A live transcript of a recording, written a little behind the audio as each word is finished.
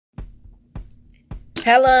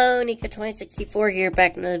Hello, Niko2064 here,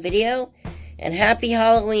 back in the video, and happy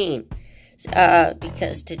Halloween,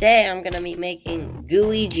 because today I'm going to be making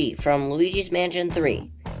Gooigi from Luigi's Mansion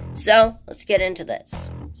 3. So, let's get into this.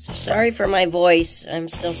 So, sorry for my voice, I'm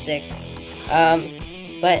still sick,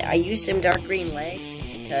 but I used some dark green legs,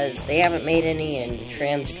 because they haven't made any in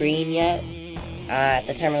trans green yet, at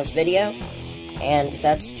the time of this video, and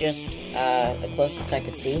that's just, the closest I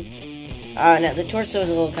could see. Now, the torso is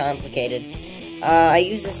a little complicated. I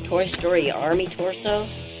used this Toy Story Army torso,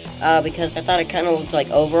 because I thought it kind of looked like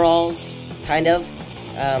overalls, kind of,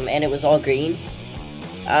 and it was all green.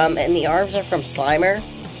 And the arms are from Slimer,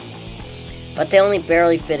 but they only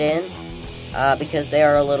barely fit in, because they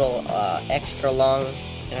are a little, extra long,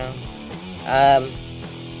 you know,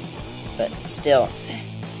 but still,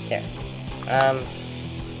 there.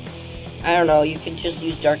 I don't know, you could just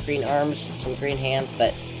use dark green arms with some green hands,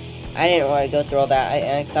 but I didn't want to go through all that.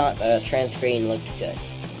 I thought the trans green looked good.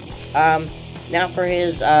 Now for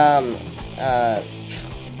his, why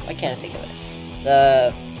can't I think of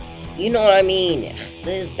it? You know what I mean,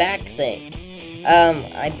 his back thing.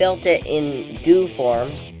 I built it in goo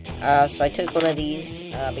form, so I took one of these,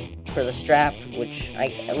 for the strap, which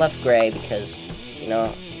I left gray because, you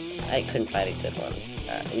know, I couldn't find a good one,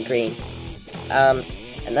 in green. And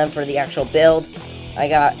then for the actual build, I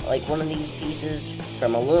got, like, one of these pieces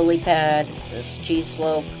from a lily pad, this cheese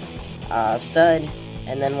slope, stud,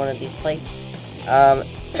 and then one of these plates. And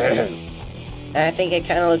I think it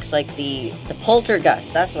kind of looks like the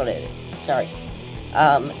poltergust, that's what it is, sorry.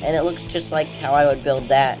 And it looks just like how I would build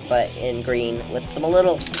that, but in green, with some a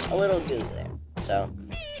little goo there. So,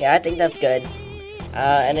 yeah, I think that's good.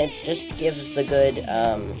 And it just gives the good,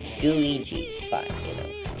 Gooigi vibe, you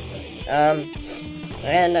know.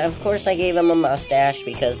 And of course I gave him a mustache,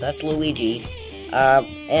 because that's Luigi.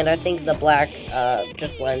 And I think the black,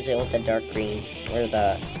 just blends in with the dark green, or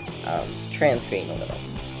the, trans green a little.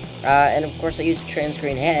 And of course I used a trans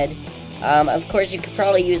green head. Of course you could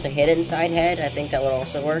probably use a hidden side head, I think that would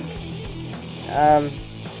also work.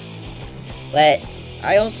 But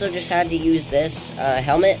I also just had to use this,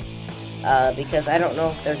 helmet, because I don't know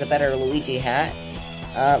if there's a better Luigi hat.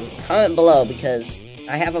 Comment below, because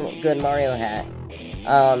I have a good Mario hat.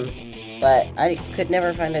 But I could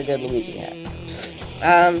never find a good Luigi hat.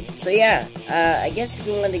 So yeah, I guess if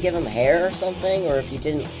you wanted to give him hair or something, or if you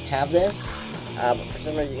didn't have this, but for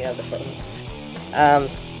some reason you have the photo,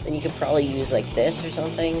 then you could probably use like this or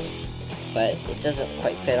something, but it doesn't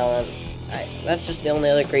quite fit on. That's just the only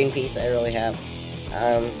other green piece I really have.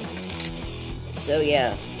 So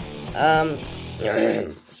yeah,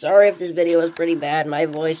 sorry if this video was pretty bad, my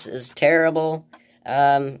voice is terrible,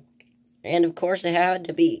 and of course I had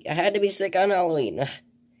to be sick on Halloween.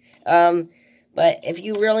 But if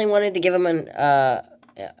you really wanted to give him an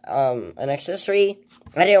accessory,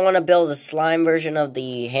 I didn't want to build a slime version of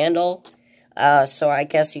the handle, so I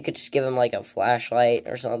guess you could just give him like a flashlight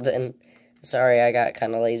or something. Sorry, I got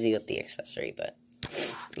kind of lazy with the accessory, but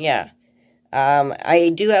yeah.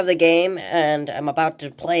 I do have the game, and I'm about to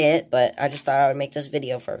play it, but I just thought I would make this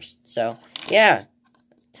video first. So, yeah.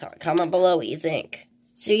 Comment below what you think.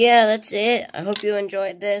 So yeah, that's it. I hope you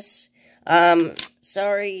enjoyed this.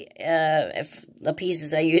 Sorry, if the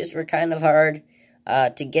pieces I used were kind of hard,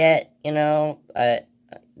 to get, you know,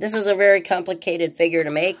 this is a very complicated figure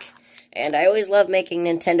to make, and I always love making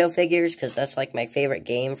Nintendo figures, because that's, like, my favorite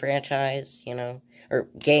game franchise, you know, or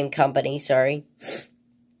game company, sorry.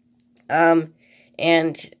 And,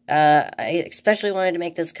 I especially wanted to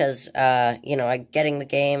make this because, you know, I'm getting the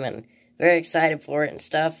game, and very excited for it and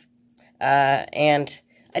stuff, and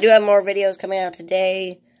I do have more videos coming out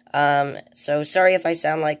today. So sorry if I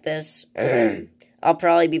sound like this. I'll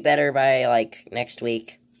probably be better by, like, next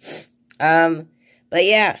week. But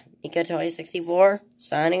yeah, Niko2064,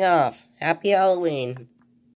 signing off. Happy Halloween.